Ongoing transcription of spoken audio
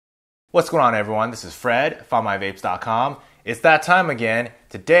What's going on, everyone? This is Fred, FindMyVapes.com. It's that time again.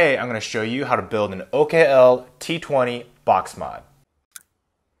 Today I'm going to show you how to build an OKL T20 box mod.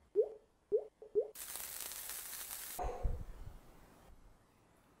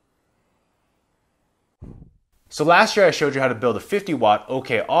 So last year I showed you how to build a 50 watt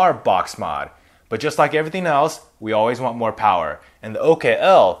OKR box mod, but just like everything else, we always want more power, and the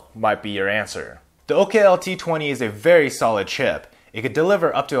OKL might be your answer. The OKL T20 is a very solid chip. It could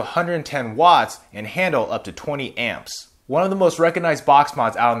deliver up to 110 watts and handle up to 20 amps. One of the most recognized box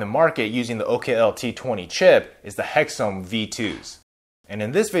mods out in the market using the OKL T20 chip is the Hexome V2s. And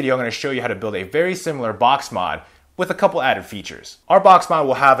in this video, I'm going to show you how to build a very similar box mod with a couple added features. Our box mod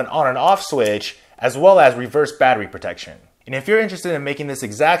will have an on and off switch as well as reverse battery protection. And if you're interested in making this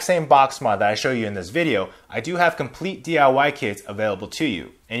exact same box mod that I show you in this video, I do have complete DIY kits available to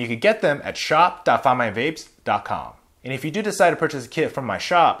you. And you can get them at shop.findmyvapes.com. And if you do decide to purchase a kit from my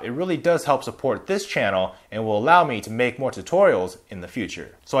shop, it really does help support this channel and will allow me to make more tutorials in the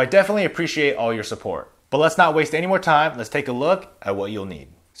future. So I definitely appreciate all your support. But let's not waste any more time. Let's take a look at what you'll need.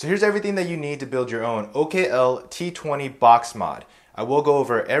 So here's everything that you need to build your own OKL T20 box mod. I will go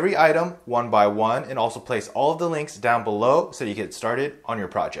over every item one by one and also place all of the links down below so you get started on your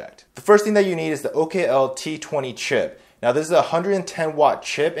project. The first thing that you need is the OKL T20 chip. Now this is a 110 watt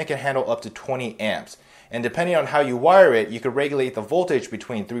chip and can handle up to 20 amps. And depending on how you wire it, you can regulate the voltage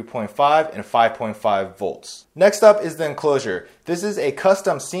between 3.5 and 5.5 volts. Next up is the enclosure. This is a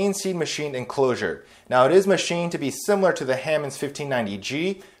custom CNC machined enclosure. Now it is machined to be similar to the Hammond's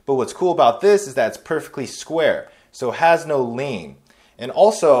 1590G, but what's cool about this is that it's perfectly square, so it has no lean. And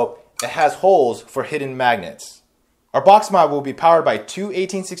also, it has holes for hidden magnets. Our box mod will be powered by two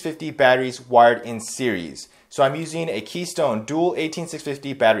 18650 batteries wired in series. So I'm using a Keystone dual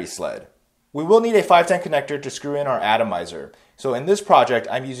 18650 battery sled. We will need a 510 connector to screw in our atomizer. So in this project,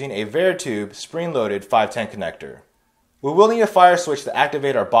 I'm using a Veritube spring-loaded 510 connector. We will need a fire switch to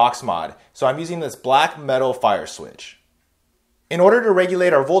activate our box mod. So I'm using this black metal fire switch. In order to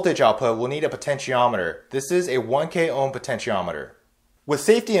regulate our voltage output, we'll need a potentiometer. This is a 1K ohm potentiometer. With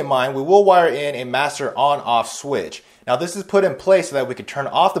safety in mind, we will wire in a master on-off switch. Now this is put in place so that we can turn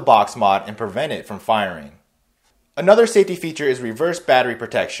off the box mod and prevent it from firing. Another safety feature is reverse battery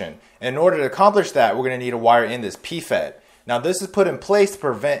protection. And in order to accomplish that, we're going to need to wire in this PFET. Now this is put in place to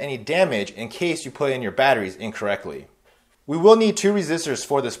prevent any damage in case you put in your batteries incorrectly. We will need two resistors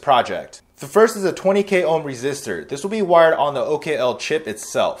for this project. The first is a 20K ohm resistor. This will be wired on the OKL chip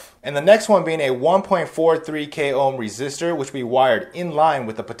itself. And the next one being a 1.43K ohm resistor, which will be wired in line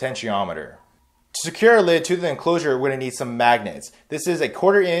with the potentiometer. To secure a lid to the enclosure, we're going to need some magnets. This is a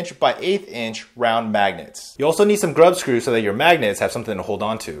 1/4 inch by 1/8 inch round magnets. You also need some grub screws so that your magnets have something to hold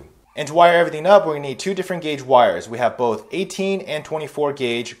on to. And to wire everything up, we're going to need two different gauge wires. We have both 18 and 24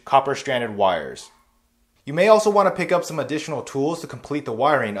 gauge copper stranded wires. You may also want to pick up some additional tools to complete the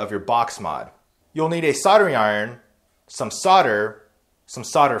wiring of your box mod. You'll need a soldering iron, some solder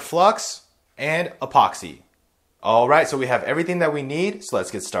flux, and epoxy. Alright, so we have everything that we need, so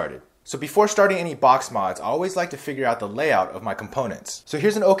let's get started. So before starting any box mods, I always like to figure out the layout of my components. So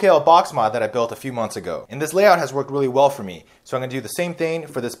here's an OKL box mod that I built a few months ago. And this layout has worked really well for me. So I'm going to do the same thing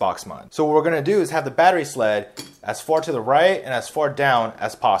for this box mod. So what we're going to do is have the battery sled as far to the right and as far down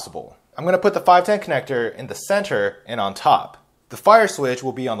as possible. I'm going to put the 510 connector in the center and on top. The fire switch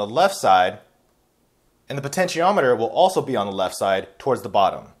will be on the left side, and the potentiometer will also be on the left side towards the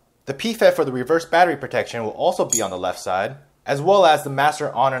bottom. The PFET for the reverse battery protection will also be on the left side, as well as the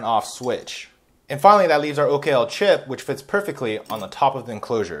master on and off switch. And finally, that leaves our OKL chip, which fits perfectly on the top of the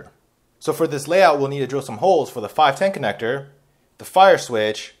enclosure. So for this layout, we'll need to drill some holes for the 510 connector, the fire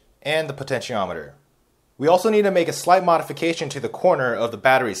switch, and the potentiometer. We also need to make a slight modification to the corner of the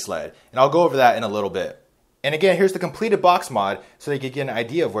battery sled, and I'll go over that in a little bit. And again, here's the completed box mod so that you can get an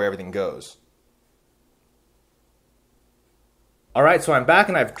idea of where everything goes. Alright, so I'm back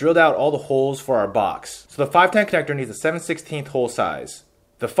and I've drilled out all the holes for our box. So the 510 connector needs a 7/16 hole size.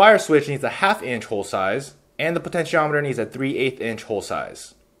 The fire switch needs a 1/2 inch hole size. And the potentiometer needs a 3/8 inch hole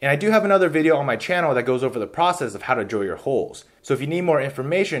size. And I do have another video on my channel that goes over the process of how to drill your holes. So if you need more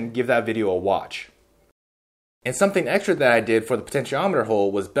information, give that video a watch. And something extra that I did for the potentiometer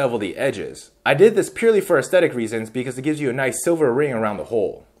hole was bevel the edges. I did this purely for aesthetic reasons because it gives you a nice silver ring around the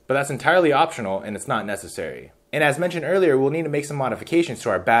hole. But that's entirely optional and it's not necessary. And as mentioned earlier, we'll need to make some modifications to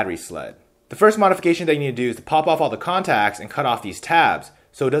our battery sled. The first modification that you need to do is to pop off all the contacts and cut off these tabs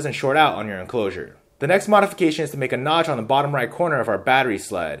so it doesn't short out on your enclosure. The next modification is to make a notch on the bottom right corner of our battery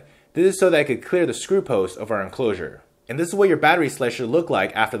sled. This is so that it could clear the screw post of our enclosure. And this is what your battery sled should look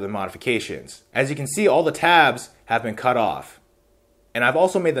like after the modifications. As you can see, all the tabs have been cut off. And I've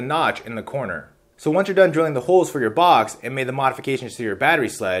also made the notch in the corner. So once you're done drilling the holes for your box and made the modifications to your battery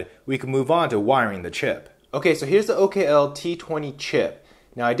sled, we can move on to wiring the chip. Okay, so here's the OKL T20 chip.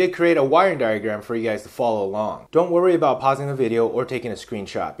 Now I did create a wiring diagram for you guys to follow along. Don't worry about pausing the video or taking a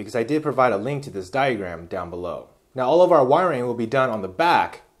screenshot because I did provide a link to this diagram down below. Now all of our wiring will be done on the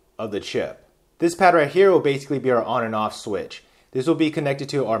back of the chip. This pad right here will basically be our on and off switch. This will be connected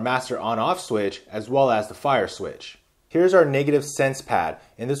to our master on-off switch as well as the fire switch. Here's our negative sense pad,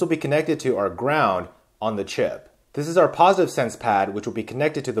 and this will be connected to our ground on the chip. This is our positive sense pad, which will be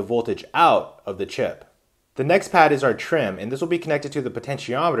connected to the voltage out of the chip. The next pad is our trim, and this will be connected to the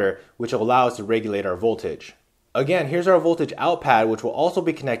potentiometer, which will allow us to regulate our voltage. Again, here's our voltage out pad, which will also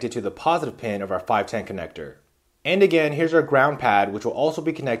be connected to the positive pin of our 510 connector. And again, here's our ground pad, which will also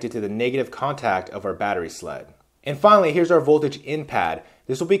be connected to the negative contact of our battery sled. And finally, here's our voltage in pad.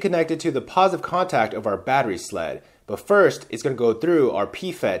 This will be connected to the positive contact of our battery sled. But first, it's going to go through our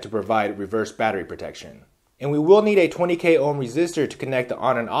PFET to provide reverse battery protection. And we will need a 20k ohm resistor to connect the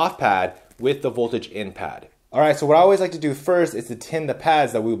on and off pad with the voltage in pad. Alright, so what I always like to do first is to tin the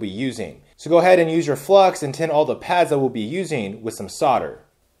pads that we'll be using. So go ahead and use your flux and tin all the pads that we'll be using with some solder.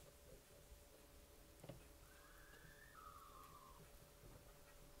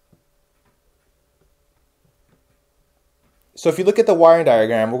 So if you look at the wiring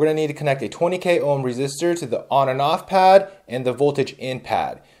diagram, we're going to need to connect a 20k ohm resistor to the on and off pad and the voltage in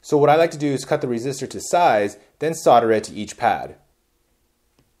pad. So what I like to do is cut the resistor to size, then solder it to each pad.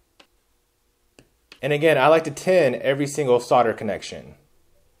 And again, I like to tin every single solder connection.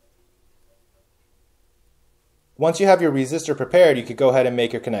 Once you have your resistor prepared, you could go ahead and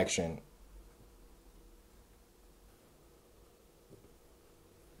make your connection.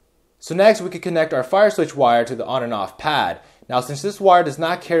 So next we could connect our fire switch wire to the on and off pad. Now since this wire does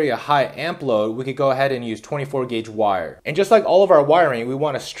not carry a high amp load, we could go ahead and use 24 gauge wire. And just like all of our wiring, we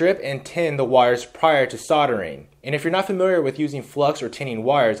want to strip and tin the wires prior to soldering. And if you're not familiar with using flux or tinning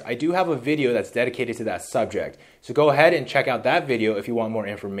wires, I do have a video that's dedicated to that subject. So go ahead and check out that video if you want more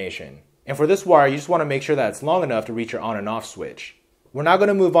information. And for this wire, you just want to make sure that it's long enough to reach your on and off switch. We're now going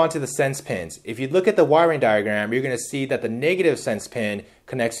to move on to the sense pins. If you look at the wiring diagram, you're going to see that the negative sense pin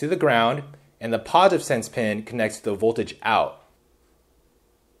connects to the ground and the positive sense pin connects to the voltage out.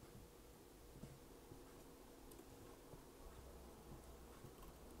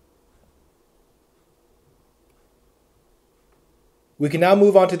 We can now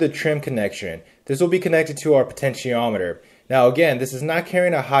move on to the trim connection. This will be connected to our potentiometer. Now again, this is not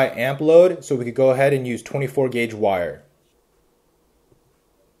carrying a high amp load, so we could go ahead and use 24 gauge wire.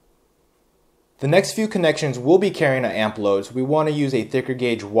 The next few connections will be carrying an amp load, so we want to use a thicker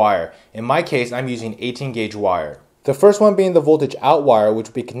gauge wire. In my case, I'm using 18 gauge wire. The first one being the voltage out wire, which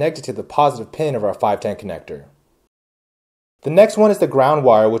will be connected to the positive pin of our 510 connector. The next one is the ground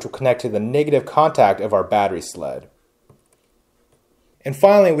wire, which will connect to the negative contact of our battery sled. And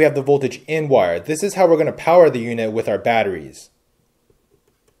finally, we have the voltage in wire. This is how we're going to power the unit with our batteries.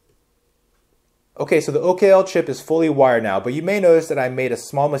 Okay, so the OKL chip is fully wired now, but you may notice that I made a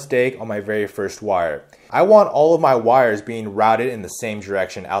small mistake on my very first wire. I want all of my wires being routed in the same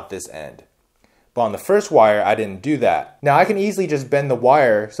direction out this end. But on the first wire, I didn't do that. Now I can easily just bend the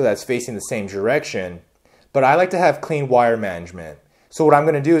wire so that it's facing the same direction, but I like to have clean wire management. So what I'm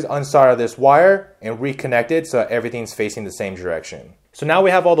going to do is unsolder this wire and reconnect it so that everything's facing the same direction. So now we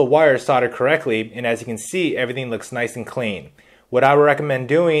have all the wires soldered correctly, and as you can see, everything looks nice and clean. What I would recommend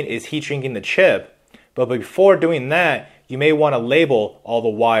doing is heat shrinking the chip, but before doing that, you may want to label all the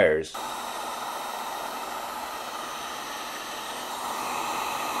wires.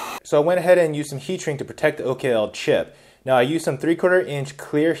 So I went ahead and used some heat shrink to protect the OKL chip. Now I used some 3/4 inch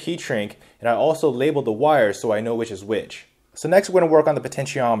clear heat shrink, and I also labeled the wires so I know which is which. So next we're going to work on the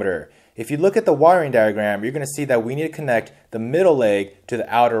potentiometer. If you look at the wiring diagram, you're going to see that we need to connect the middle leg to the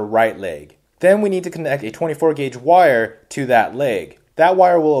outer right leg. Then we need to connect a 24 gauge wire to that leg. That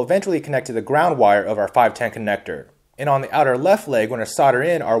wire will eventually connect to the ground wire of our 510 connector. And on the outer left leg, we're going to solder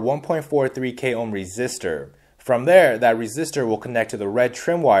in our 1.43k ohm resistor. From there, that resistor will connect to the red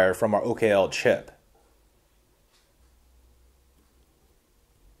trim wire from our OKL chip.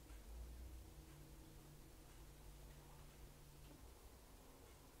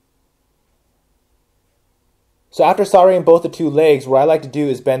 So after soldering both the two legs, what I like to do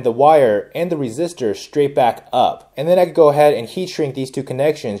is bend the wire and the resistor straight back up. And then I can go ahead and heat shrink these two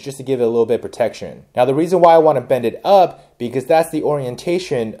connections just to give it a little bit of protection. Now the reason why I want to bend it up, because that's the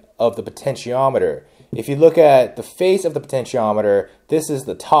orientation of the potentiometer. If you look at the face of the potentiometer, this is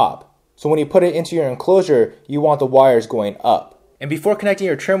the top. So when you put it into your enclosure, you want the wires going up. And before connecting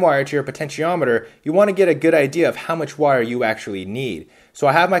your trim wire to your potentiometer, you want to get a good idea of how much wire you actually need. So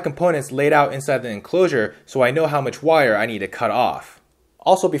I have my components laid out inside the enclosure so I know how much wire I need to cut off.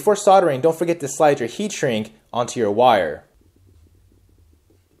 Also, before soldering, don't forget to slide your heat shrink onto your wire.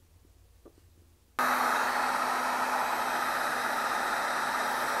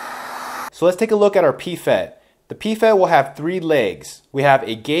 So let's take a look at our PFET. The PFET will have 3 legs. We have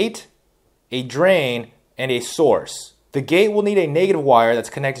a gate, a drain, and a source. The gate will need a negative wire that's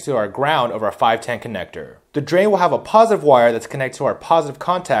connected to our ground of our 510 connector. The drain will have a positive wire that's connected to our positive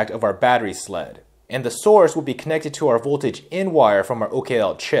contact of our battery sled. And the source will be connected to our voltage in wire from our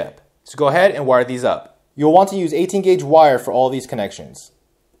OKL chip. So go ahead and wire these up. You'll want to use 18 gauge wire for all these connections.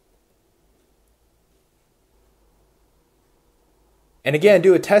 And again,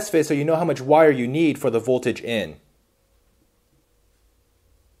 do a test fit so you know how much wire you need for the voltage in.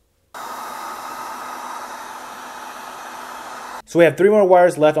 So we have 3 more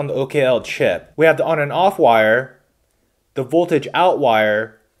wires left on the OKL chip. We have the on and off wire, the voltage out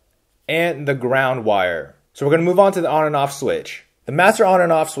wire, and the ground wire. So we're going to move on to the on and off switch. The master on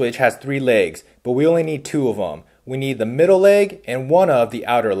and off switch has 3 legs, but we only need 2 of them. We need the middle leg and one of the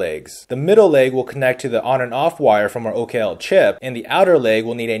outer legs. The middle leg will connect to the on and off wire from our OKL chip, and the outer leg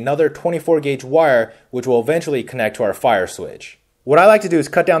will need another 24 gauge wire which will eventually connect to our fire switch. What I like to do is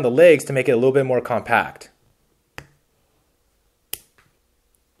cut down the legs to make it a little bit more compact.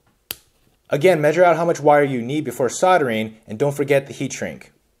 Again, measure out how much wire you need before soldering, and don't forget the heat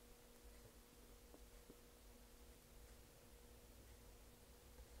shrink.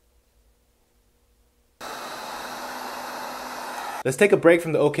 Let's take a break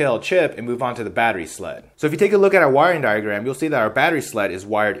from the OKL chip and move on to the battery sled. So if you take a look at our wiring diagram, you'll see that our battery sled is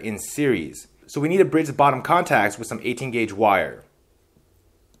wired in series. So we need to bridge the bottom contacts with some 18 gauge wire.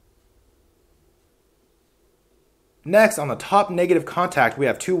 Next, on the top negative contact, we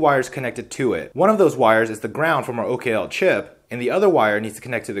have 2 wires connected to it. One of those wires is the ground from our OKL chip, and the other wire needs to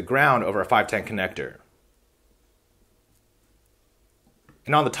connect to the ground of our 510 connector.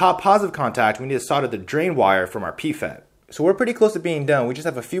 And on the top positive contact, we need to solder the drain wire from our PFET. So we're pretty close to being done. We just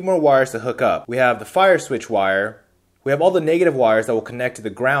have a few more wires to hook up. We have the fire switch wire, we have all the negative wires that will connect to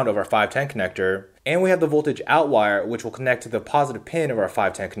the ground of our 510 connector, and we have the voltage out wire which will connect to the positive pin of our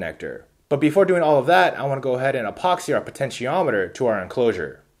 510 connector. But before doing all of that, I want to go ahead and epoxy our potentiometer to our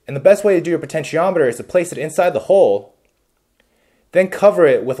enclosure. And the best way to do your potentiometer is to place it inside the hole, then cover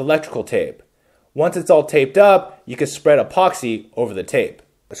it with electrical tape. Once it's all taped up, you can spread epoxy over the tape.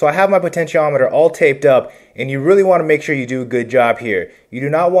 So I have my potentiometer all taped up, and you really want to make sure you do a good job here. You do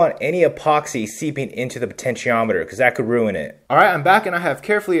not want any epoxy seeping into the potentiometer because that could ruin it. Alright, I'm back and I have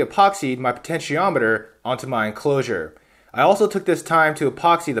carefully epoxied my potentiometer onto my enclosure. I also took this time to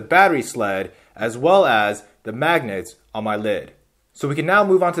epoxy the battery sled as well as the magnets on my lid. So we can now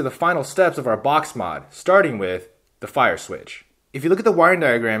move on to the final steps of our box mod, starting with the fire switch. If you look at the wiring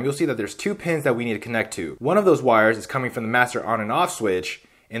diagram, you'll see that there's 2 pins that we need to connect to. One of those wires is coming from the master on and off switch,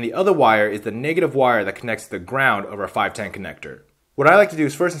 and the other wire is the negative wire that connects to the ground of our 510 connector. What I like to do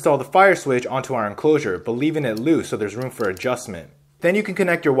is first install the fire switch onto our enclosure, but leaving it loose so there's room for adjustment. Then you can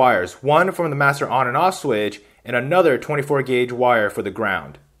connect your wires, one from the master on and off switch, and another 24 gauge wire for the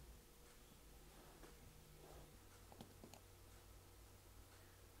ground.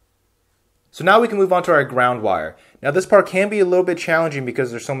 So now we can move on to our ground wire. Now this part can be a little bit challenging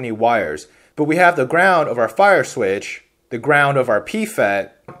because there's so many wires, but we have the ground of our fire switch, the ground of our PFET,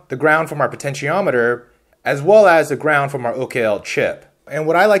 the ground from our potentiometer, as well as the ground from our OKL chip. And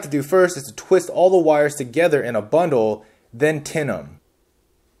what I like to do first is to twist all the wires together in a bundle, then tin them.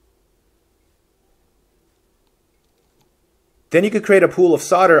 Then you could create a pool of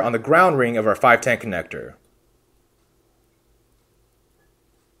solder on the ground ring of our 510 connector.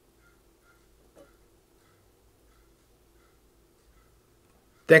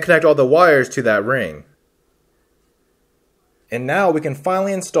 Then connect all the wires to that ring. And now we can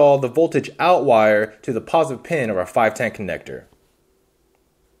finally install the voltage out wire to the positive pin of our 510 connector.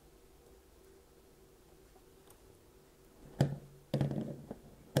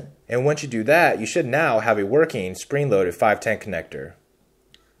 And once you do that, you should now have a working spring-loaded 510 connector.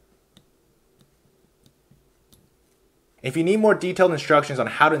 If you need more detailed instructions on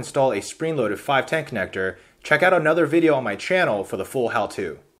how to install a spring-loaded 510 connector, check out another video on my channel for the full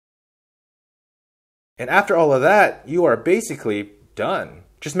how-to. And after all of that, you are basically done.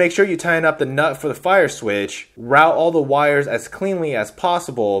 Just make sure you tighten up the nut for the fire switch, route all the wires as cleanly as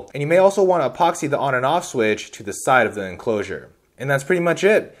possible, and you may also want to epoxy the on and off switch to the side of the enclosure. And that's pretty much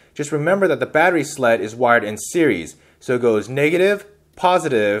it. Just remember that the battery sled is wired in series, so it goes negative,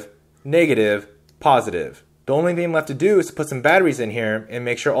 positive, negative, positive. The only thing left to do is to put some batteries in here and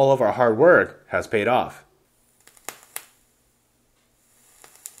make sure all of our hard work has paid off.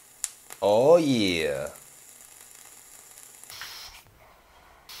 Oh yeah.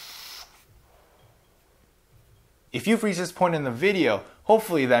 If you've reached this point in the video,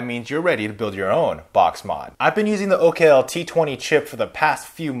 hopefully that means you're ready to build your own box mod. I've been using the OKL T20 chip for the past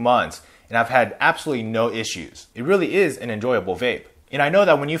few months and I've had absolutely no issues. It really is an enjoyable vape. And I know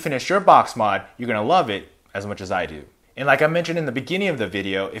that when you finish your box mod, you're gonna love it as much as I do. And like I mentioned in the beginning of the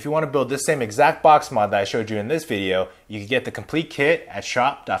video, if you want to build this same exact box mod that I showed you in this video, you can get the complete kit at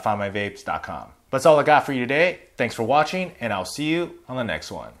shop.findmyvapes.com. That's all I got for you today. Thanks for watching, and I'll see you on the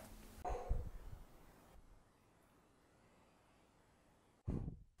next one.